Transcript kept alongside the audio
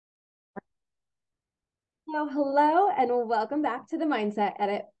Hello, and welcome back to the Mindset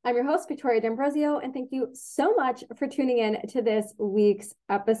Edit. I'm your host, Victoria D'Ambrosio, and thank you so much for tuning in to this week's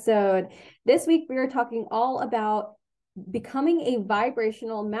episode. This week, we are talking all about becoming a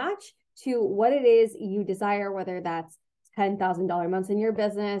vibrational match to what it is you desire, whether that's $10,000 months in your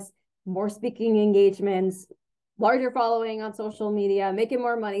business, more speaking engagements, larger following on social media, making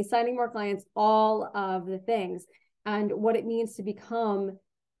more money, signing more clients, all of the things, and what it means to become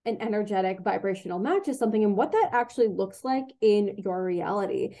an energetic vibrational match is something, and what that actually looks like in your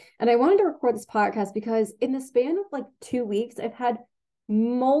reality. And I wanted to record this podcast because in the span of like 2 weeks, I've had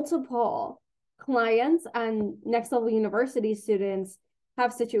multiple clients and next level university students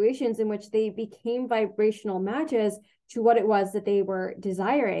have situations in which they became vibrational matches to what it was that they were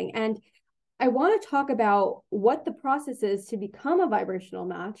desiring. And I want to talk about what the process is to become a vibrational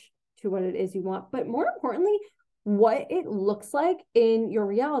match to what it is you want, but more importantly, what it looks like in your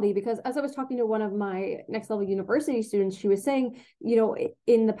reality. Because as I was talking to one of my next level university students, she was saying,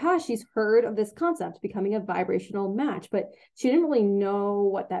 in the past, she's heard of this concept, becoming a vibrational match, but she didn't really know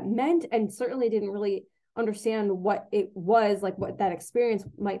what that meant, and certainly didn't really understand what it was, like what that experience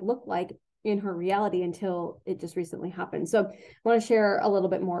might look like in her reality until it just recently happened. So I want to share a little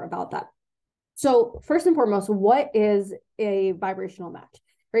bit more about that. So first and foremost, what is a vibrational match?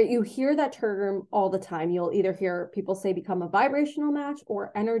 Right? You hear that term all the time. You'll either hear people say become a vibrational match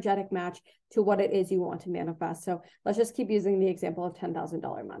or energetic match to what it is you want to manifest. So let's just keep using the example of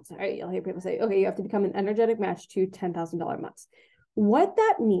 $10,000 months. All right? You'll hear people say, okay, you have to become an energetic match to $10,000 months. What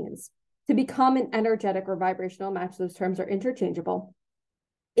that means to become an energetic or vibrational match, those terms are interchangeable.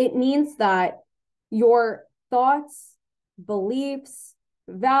 It means that your thoughts, beliefs,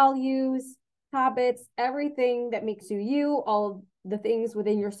 values, habits, everything that makes you you, all of the things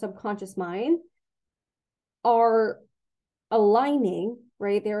within your subconscious mind are aligning,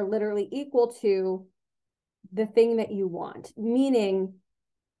 right? They're literally equal to the thing that you want, meaning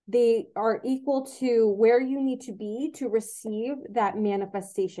they are equal to where you need to be to receive that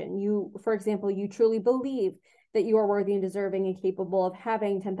manifestation. You, for example, you truly believe that you are worthy and deserving and capable of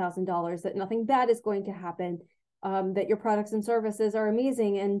having $10,000, that nothing bad is going to happen, that your products and services are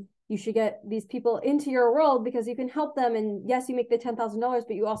amazing, and you should get these people into your world because you can help them. And yes, you make the $10,000,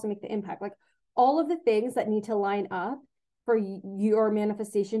 but you also make the impact. Like all of the things that need to line up for your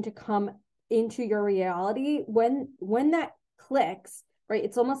manifestation to come into your reality. When that clicks, right?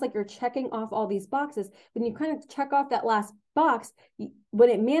 It's almost like you're checking off all these boxes. When you kind of check off that last box, when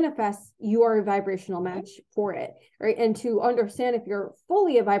it manifests, you are a vibrational match for it, right? And to understand if you're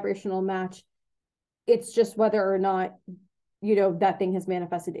fully a vibrational match, it's just whether or not that thing has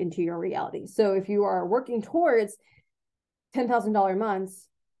manifested into your reality. So if you are working towards $10,000 months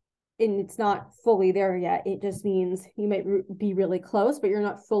and it's not fully there yet, it just means you might be really close, but you're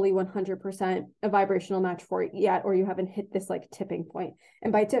not fully 100% a vibrational match for it yet, or you haven't hit this like tipping point.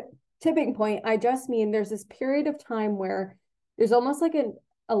 And by tipping point, I just mean there's this period of time where there's almost like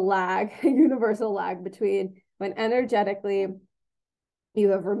a lag, a universal lag between when energetically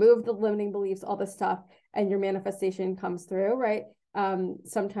you have removed the limiting beliefs, all this stuff, and your manifestation comes through, right?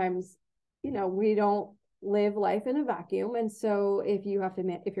 Sometimes, we don't live life in a vacuum. And so if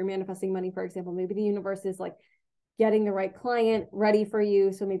you're manifesting money, for example, maybe the universe is like getting the right client ready for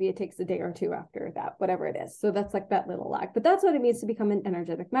you. So maybe it takes a day or two after that, whatever it is. So that's like that little lag, but that's what it means to become an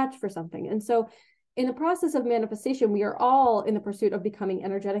energetic match for something. And so in the process of manifestation, we are all in the pursuit of becoming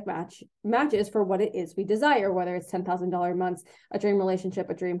energetic matches for what it is we desire, whether it's $10,000 months, a dream relationship,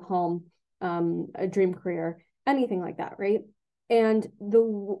 a dream home, a dream career, anything like that, right? And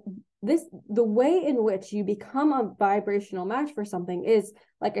the way in which you become a vibrational match for something is,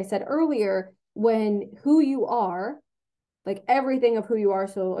 like I said earlier, when who you are, like everything of who you are,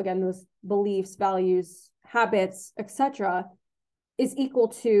 so again, those beliefs, values, habits, etc., is equal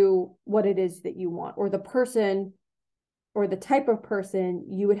to what it is that you want, or the person or the type of person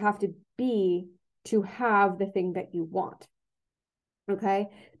you would have to be to have the thing that you want. Okay?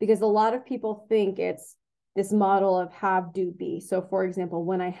 Because a lot of people think it's this model of have, do, be. So for example,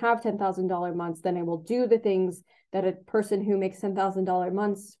 when I have $10,000 months, then I will do the things that a person who makes $10,000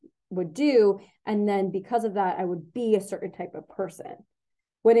 months would do. And then because of that, I would be a certain type of person.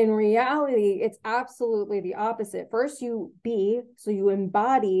 When in reality, it's absolutely the opposite. First, you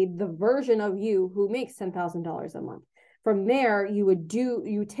embody the version of you who makes $10,000 a month. From there, you would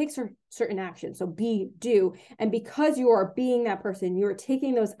take certain actions. So be, do. And because you are being that person, you're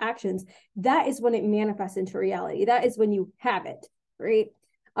taking those actions, that is when it manifests into reality. That is when you have it, right?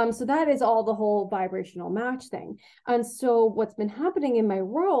 So that is all the whole vibrational match thing. And so what's been happening in my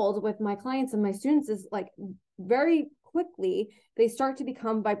world with my clients and my students is like very quickly they start to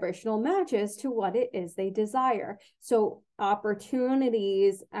become vibrational matches to what it is they desire. So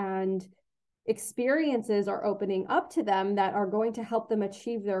opportunities and experiences are opening up to them that are going to help them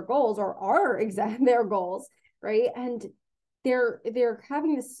achieve their goals, or are exact their goals, right? And they're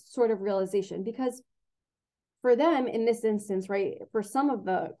having this sort of realization, because for them in this instance, right, for some of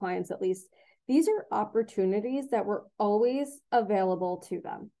the clients at least, these are opportunities that were always available to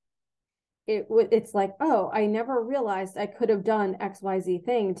them. It's like, oh, I never realized I could have done XYZ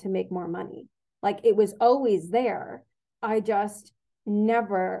thing to make more money. Like, it was always there. I just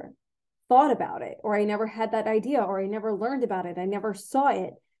never thought about it, or I never had that idea, or I never learned about it. I never saw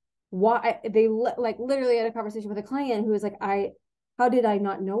it. Why? They like literally had a conversation with a client who was like, how did I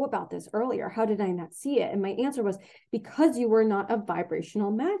not know about this earlier? How did I not see it? And my answer was, because you were not a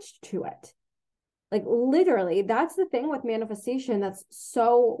vibrational match to it. Like, literally, that's the thing with manifestation that's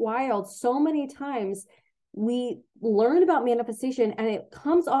so wild. So many times we learn about manifestation and it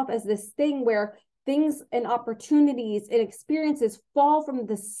comes off as this thing where things and opportunities and experiences fall from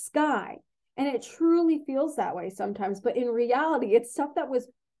the sky. And it truly feels that way sometimes. But in reality, it's stuff that was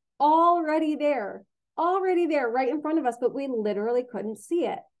already there right in front of us, but we literally couldn't see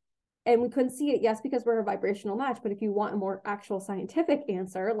it. And we couldn't see it, yes, because we're a vibrational match. But if you want a more actual scientific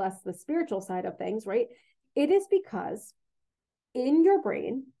answer, less the spiritual side of things, right? It is because in your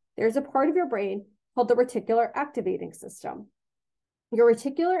brain, there's a part of your brain called the reticular activating system. Your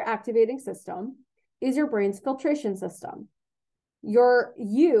reticular activating system is your brain's filtration system.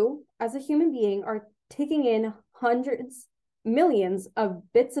 You as a human being are taking in hundreds, millions of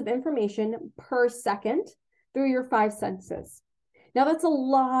bits of information per second through your 5 senses. Now, that's a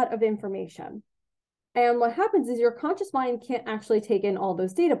lot of information. And what happens is your conscious mind can't actually take in all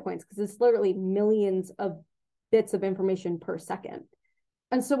those data points, because it's literally millions of bits of information per second.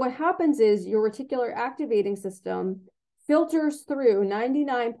 And so what happens is your reticular activating system filters through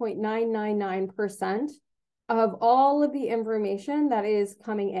 99.999% of all of the information that is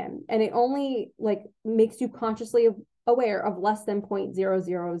coming in. And it only like makes you consciously aware of less than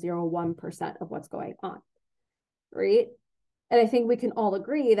 0.0001% of what's going on, right? And I think we can all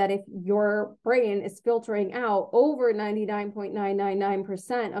agree that if your brain is filtering out over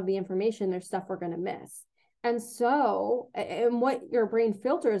 99.999% of the information, there's stuff we're going to miss. And so, and what your brain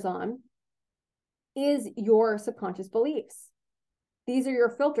filters on is your subconscious beliefs. These are your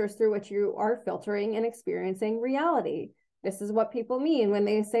filters through which you are filtering and experiencing reality. This is what people mean when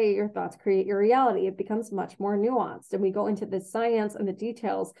they say your thoughts create your reality. It becomes much more nuanced. And we go into the science and the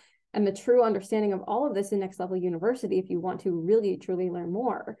details and the true understanding of all of this in Next Level University if you want to really, truly learn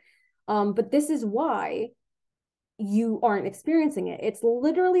more. But this is why you aren't experiencing it. It's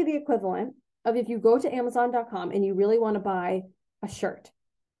literally the equivalent of if you go to Amazon.com and you really want to buy a shirt,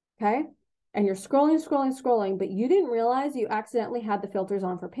 okay? And you're scrolling, but you didn't realize you accidentally had the filters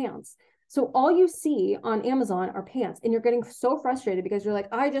on for pants. So all you see on Amazon are pants, and you're getting so frustrated because you're like,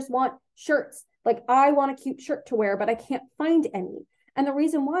 I just want shirts. Like, I want a cute shirt to wear, but I can't find any. And the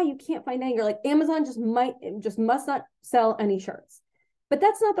reason why you can't find any, you're like, Amazon must not sell any shirts. But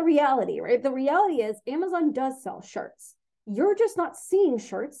that's not the reality, right? The reality is Amazon does sell shirts. You're just not seeing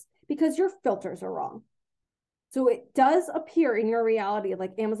shirts because your filters are wrong. So it does appear in your reality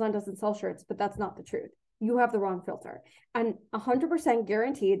like Amazon doesn't sell shirts, but that's not the truth. You have the wrong filter. And 100%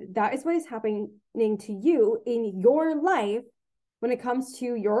 guaranteed that is what is happening to you in your life when it comes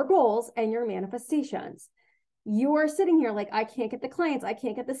to your goals and your manifestations. You are sitting here like, I can't get the clients, I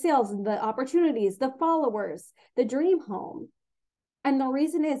can't get the sales, the opportunities, the followers, the dream home. And the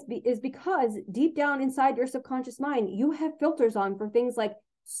reason is because deep down inside your subconscious mind, you have filters on for things like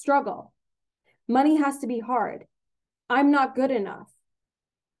struggle. Money has to be hard. I'm not good enough.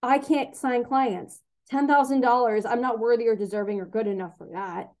 I can't sign clients. $10,000, I'm not worthy or deserving or good enough for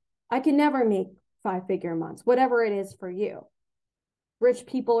that. I can never make 5-figure months, whatever it is for you. Rich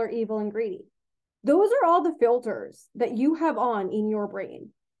people are evil and greedy. Those are all the filters that you have on in your brain.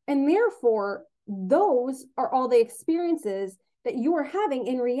 And therefore, those are all the experiences that you are having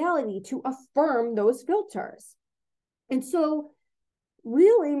in reality to affirm those filters. And so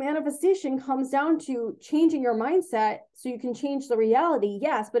really, manifestation comes down to changing your mindset so you can change the reality,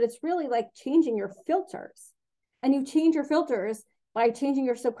 yes, but it's really like changing your filters. And you change your filters by changing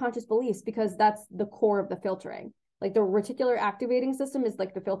your subconscious beliefs, because that's the core of the filtering. Like the reticular activating system is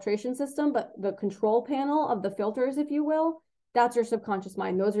like the filtration system, but the control panel of the filters, if you will, that's your subconscious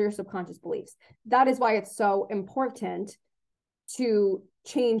mind. Those are your subconscious beliefs. That is why it's so important to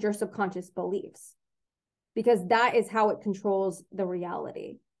change your subconscious beliefs, because that is how it controls the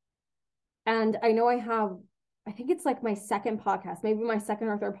reality. And I know I think it's like my second podcast, maybe my second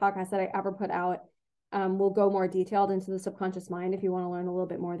or third podcast that I ever put out. We'll go more detailed into the subconscious mind if you want to learn a little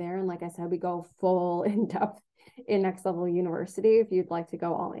bit more there. And like I said, we go full in depth in Next Level University if you'd like to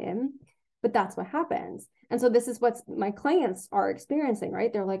go all in. But that's what happens. And so this is what my clients are experiencing,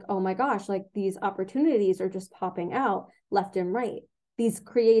 right? They're like, oh my gosh, like these opportunities are just popping out left and right. These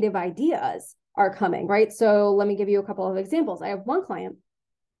creative ideas are coming, right? So let me give you a couple of examples. I have one client,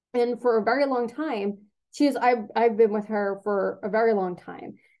 and for a very long time, I've been with her for a very long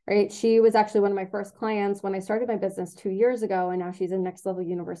time, right? She was actually one of my first clients when I started my business 2 years ago, and now she's in Next Level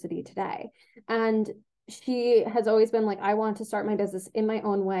University today. And she has always been like, I want to start my business in my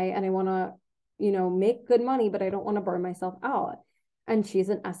own way, and I want to, make good money, but I don't want to burn myself out. And she's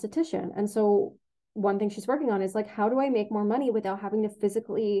an esthetician. And so one thing she's working on is like, how do I make more money without having to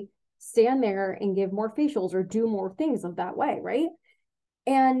physically stand there and give more facials or do more things of that way, right?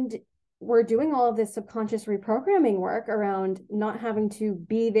 And we're doing all of this subconscious reprogramming work around not having to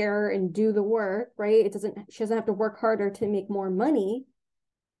be there and do the work, right? She doesn't have to work harder to make more money.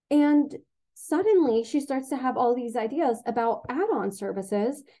 And suddenly she starts to have all these ideas about add-on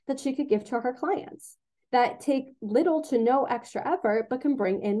services that she could give to her clients that take little to no extra effort, but can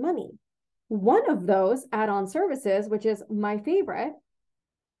bring in money. One of those add-on services, which is my favorite,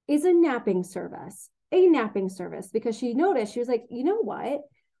 is a napping service. Because she noticed, she was like, you know what?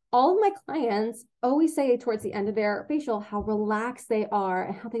 All of my clients always say towards the end of their facial how relaxed they are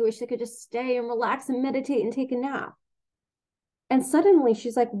and how they wish they could just stay and relax and meditate and take a nap. And suddenly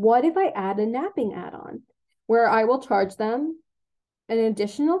she's like, what if I add a napping add-on where I will charge them an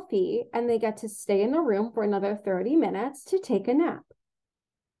additional fee and they get to stay in the room for another 30 minutes to take a nap?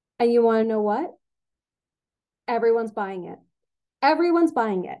 And you want to know what? Everyone's buying it. Everyone's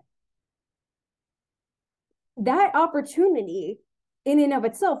buying it. That opportunity in and of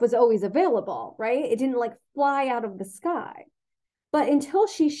itself was always available, right? It didn't like fly out of the sky. But until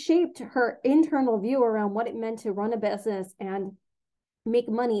she shaped her internal view around what it meant to run a business and make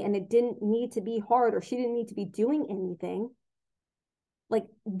money, and it didn't need to be hard, or she didn't need to be doing anything, like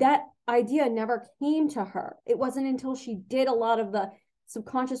that idea never came to her. It wasn't until she did a lot of the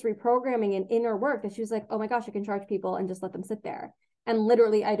subconscious reprogramming and inner work that she was like, oh my gosh, I can charge people and just let them sit there. And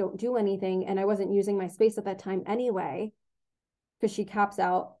literally, I don't do anything. And I wasn't using my space at that time anyway, because she caps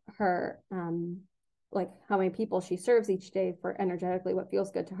out her, like how many people she serves each day for energetically what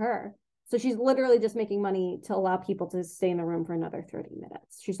feels good to her. So she's literally just making money to allow people to stay in the room for another 30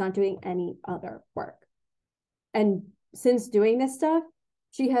 minutes. She's not doing any other work. And since doing this stuff,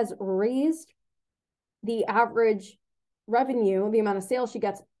 she has raised the average revenue, the amount of sales she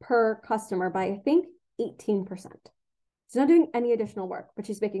gets per customer, by, I think, 18%. She's not doing any additional work, but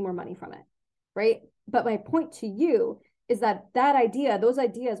she's making more money from it, right? But my point to you is that those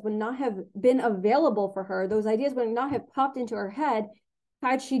ideas would not have been available for her. Those ideas would not have popped into her head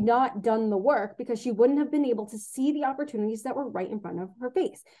had she not done the work, because she wouldn't have been able to see the opportunities that were right in front of her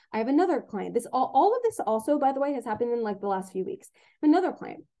face. I have another client. All of this also, by the way, has happened in like the last few weeks. Another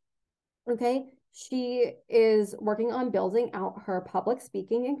client, okay? She is working on building out her public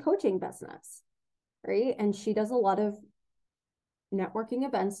speaking and coaching business, right? And she does a lot of networking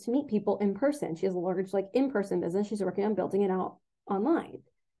events to meet people in person. She has a large like in-person business. She's working on building it out online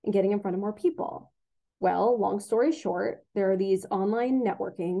and getting in front of more people. Well, long story short, there are these online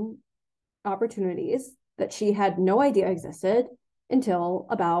networking opportunities that she had no idea existed until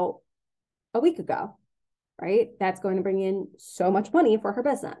about a week ago, right? That's going to bring in so much money for her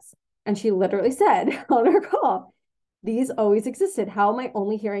business. And she literally said on her call, these always existed. How am I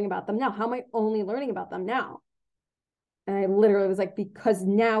only hearing about them now? How am I only learning about them now? And I literally was like, because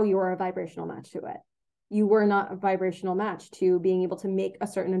now you are a vibrational match to it. You were not a vibrational match to being able to make a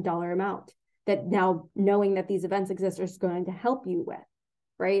certain dollar amount that now knowing that these events exist is going to help you with,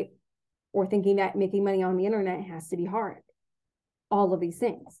 right? Or thinking that making money on the internet has to be hard. All of these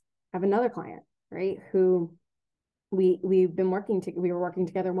things. I have another client, right, who we were working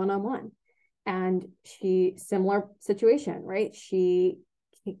together one-on-one, and similar situation, right? She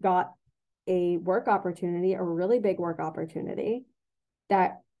got a work opportunity, a really big work opportunity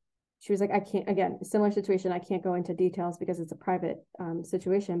that she was like, I can't, again, similar situation. I can't go into details because it's a private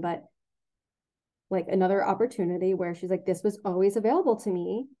situation, but like another opportunity where she's like, this was always available to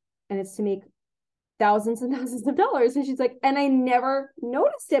me, and it's to make thousands and thousands of dollars. And she's like, and I never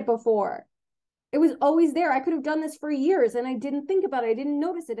noticed it before. It was always there. I could have done this for years and I didn't think about it. I didn't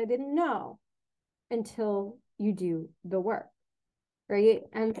notice it. I didn't know until you do the work, right?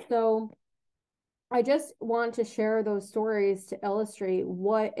 And so I just want to share those stories to illustrate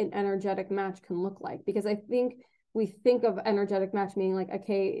what an energetic match can look like, because I think we think of energetic match meaning like,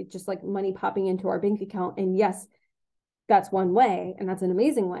 okay, just like money popping into our bank account. And yes, That's one way, and that's an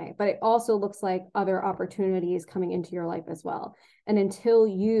amazing way, but it also looks like other opportunities coming into your life as well. And until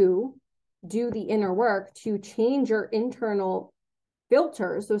you do the inner work to change your internal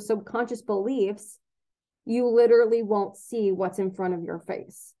filters, those subconscious beliefs, you literally won't see what's in front of your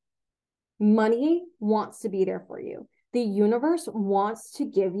face. Money wants to be there for you. The universe wants to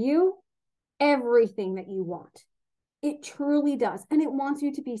give you everything that you want. It truly does. And it wants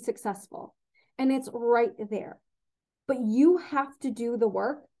you to be successful. And it's right there. But you have to do the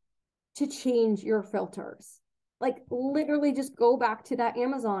work to change your filters. Like literally just go back to that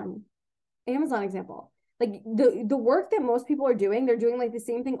Amazon example. Like the work that most people are doing, they're doing like the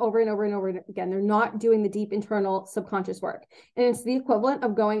same thing over and over and over again. They're not doing the deep internal subconscious work. And it's the equivalent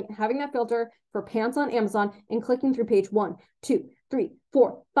of having that filter for pants on Amazon and clicking through page 1, 2, 3,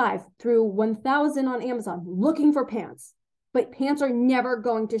 4, 5 through 1,000 on Amazon, looking for pants. But pants are never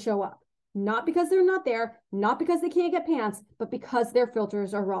going to show up. Not because they're not there, not because they can't get pants, but because their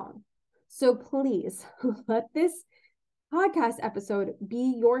filters are wrong. So please let this podcast episode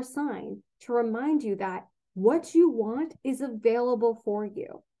be your sign to remind you that what you want is available for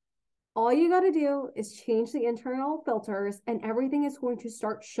you. All you got to do is change the internal filters and everything is going to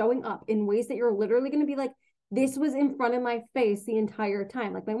start showing up in ways that you're literally going to be like, this was in front of my face the entire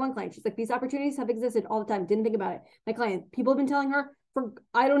time. Like my one client, she's like, these opportunities have existed all the time. Didn't think about it. My client, people have been telling her for,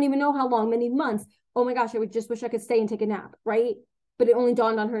 I don't even know how long, many months. Oh my gosh, I would just wish I could stay and take a nap, right? But it only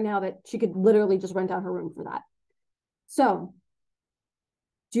dawned on her now that she could literally just rent out her room for that. So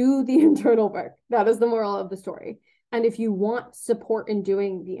do the internal work. That is the moral of the story. And if you want support in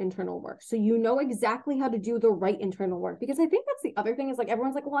doing the internal work, so you know exactly how to do the right internal work, because I think that's the other thing is like,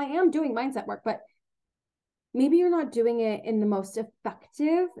 everyone's like, well, I am doing mindset work, but maybe you're not doing it in the most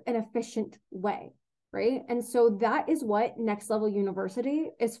effective and efficient way, right? And so that is what Next Level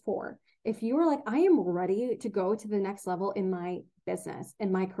University is for. If you are like, I am ready to go to the next level in my business,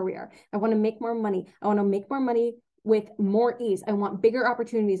 in my career, I want to make more money. I want to make more money with more ease. I want bigger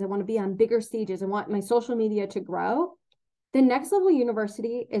opportunities. I want to be on bigger stages. I want my social media to grow. The Next Level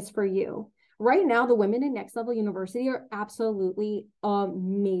University is for you. Right now, the women in Next Level University are absolutely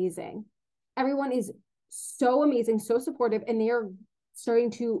amazing. Everyone is so amazing, so supportive, and they are starting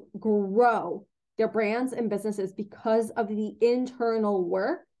to grow their brands and businesses because of the internal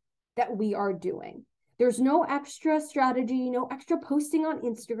work that we are doing. There's no extra strategy, no extra posting on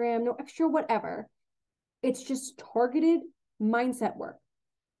Instagram, no extra whatever. It's just targeted mindset work.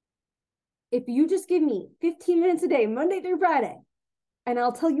 If you just give me 15 minutes a day, Monday through Friday, and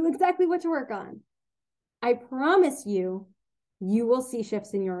I'll tell you exactly what to work on, I promise you, you will see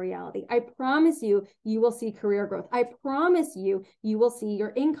shifts in your reality. I promise you, you will see career growth. I promise you, you will see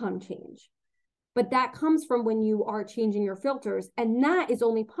your income change. But that comes from when you are changing your filters. And that is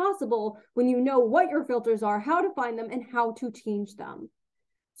only possible when you know what your filters are, how to find them, and how to change them.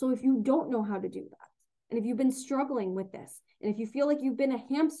 So if you don't know how to do that, and if you've been struggling with this, and if you feel like you've been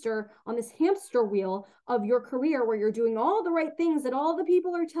a hamster on this hamster wheel of your career where you're doing all the right things that all the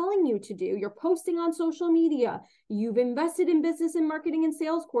people are telling you to do, you're posting on social media, you've invested in business and marketing and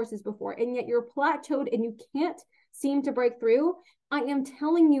sales courses before, and yet you're plateaued and you can't seem to break through, I am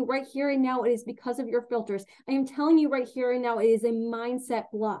telling you right here and now, it is because of your filters. I am telling you right here and now, it is a mindset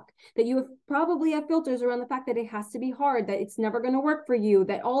block, that you probably have filters around the fact that it has to be hard, that it's never going to work for you,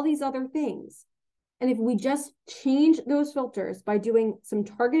 that all these other things. And if we just change those filters by doing some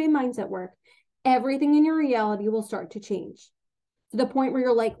targeted mindset work, everything in your reality will start to change to the point where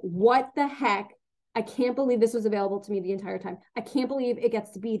you're like, what the heck? I can't believe this was available to me the entire time. I can't believe it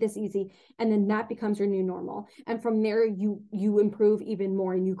gets to be this easy. And then that becomes your new normal. And from there, you improve even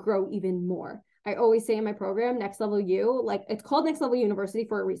more and you grow even more. I always say in my program, Next Level You, like it's called Next Level University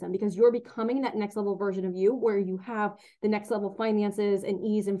for a reason, because you're becoming that next level version of you where you have the next level finances and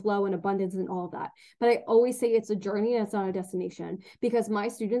ease and flow and abundance and all of that. But I always say it's a journey and it's not a destination, because my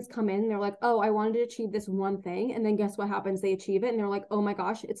students come in and they're like, oh, I wanted to achieve this one thing. And then guess what happens? They achieve it and they're like, oh my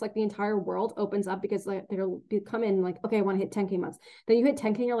gosh, it's like the entire world opens up, because like they'll come in like, okay, I want to hit 10K months. Then you hit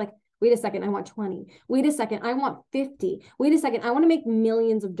 10K and you're like, wait a second, I want 20. Wait a second, I want 50. Wait a second, I want to make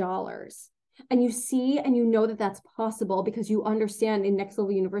millions of dollars. And you see and you know that that's possible because you understand in Next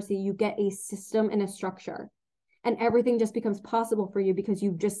Level University, you get a system and a structure, and everything just becomes possible for you because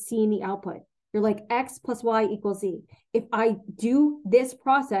you've just seen the output. You're like, X plus Y equals Z. If I do this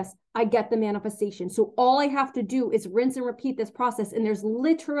process, I get the manifestation. So all I have to do is rinse and repeat this process. And there's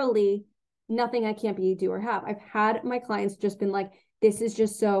literally nothing I can't be, do, or have. I've had my clients just been like, this is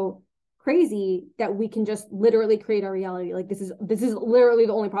just so crazy that we can just literally create our reality. Like this is literally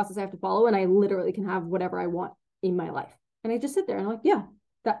the only process I have to follow, and I literally can have whatever I want in my life. And I just sit there and I'm like, yeah,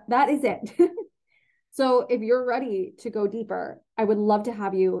 that is it. So if you're ready to go deeper, I would love to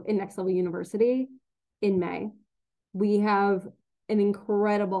have you in Next Level University in May. We have an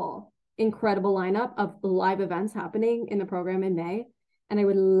incredible lineup of live events happening in the program in May. And I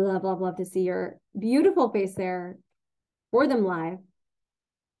would love to see your beautiful face there for them live,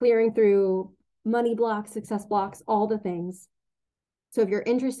 clearing through money blocks, success blocks, all the things. So if you're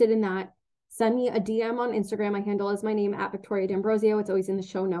interested in that, send me a DM on Instagram. My handle is my name @Victoria D'Ambrosio. It's always in the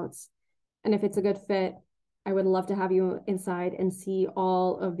show notes. And if it's a good fit, I would love to have you inside and see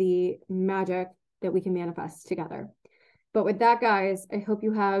all of the magic that we can manifest together. But with that, guys, I hope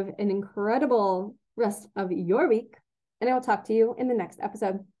you have an incredible rest of your week, and I will talk to you in the next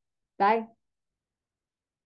episode. Bye.